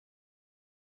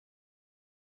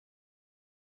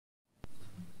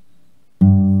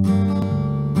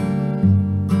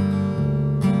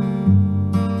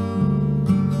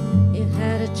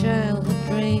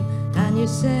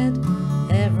said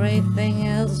everything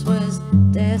else was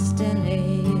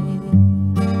destiny.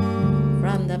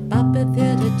 From the puppet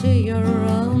theater to your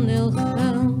own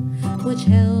Ilkhom, which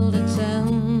held its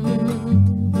own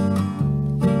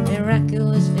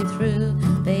miraculously through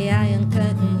the iron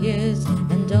curtain years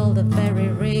and all the very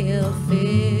real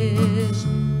fears.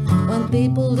 When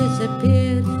people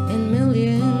disappeared in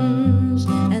millions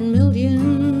and millions,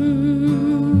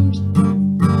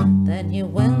 then you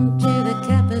went to the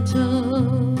capital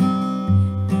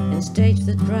and staged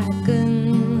the dragon.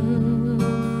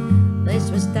 This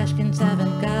was Tashkent's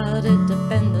avant-garde,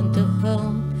 independent of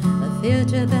home, a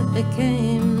theatre that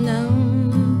became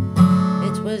known.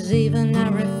 It was even a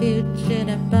refuge in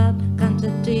a pub,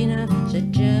 Constantina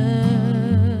sojourn.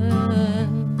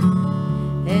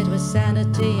 It was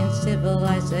sanity and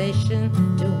civilization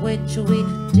to which we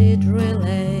did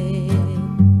relate.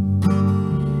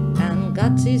 And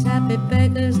God's these happy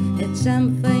beggars, it's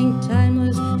something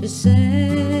timeless to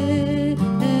say.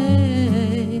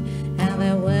 And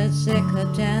their words echo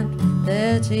down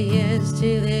 30 years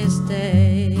to this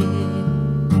day.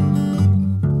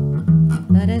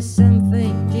 But as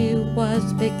something new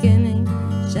was beginning,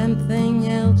 something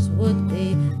else would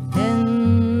be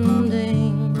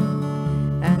ending.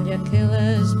 And your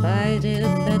killers bided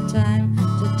their time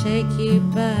to take you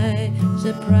by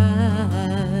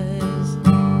surprise.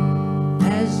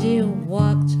 As you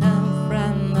walked home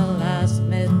from the last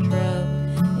metro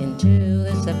into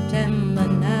the September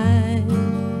night,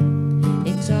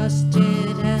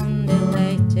 exhausted and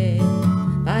elated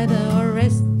by the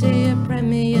Orestia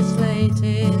premiere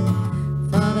slated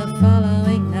for the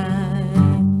following night,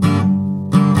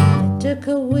 it took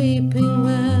a weeping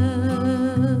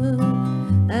well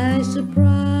by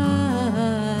surprise.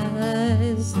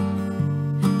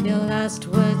 Your last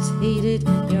words heeded,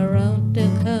 your own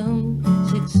Ilkhom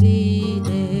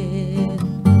succeeded,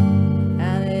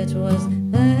 and it was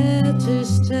there to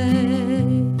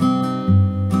stay.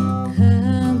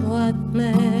 Come what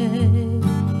may,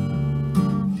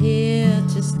 here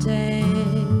to stay.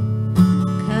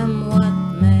 Come what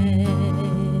may,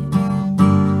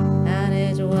 and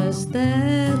it was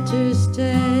there to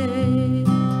stay.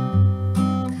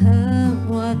 Come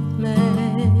what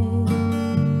may,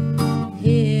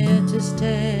 here to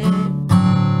stay.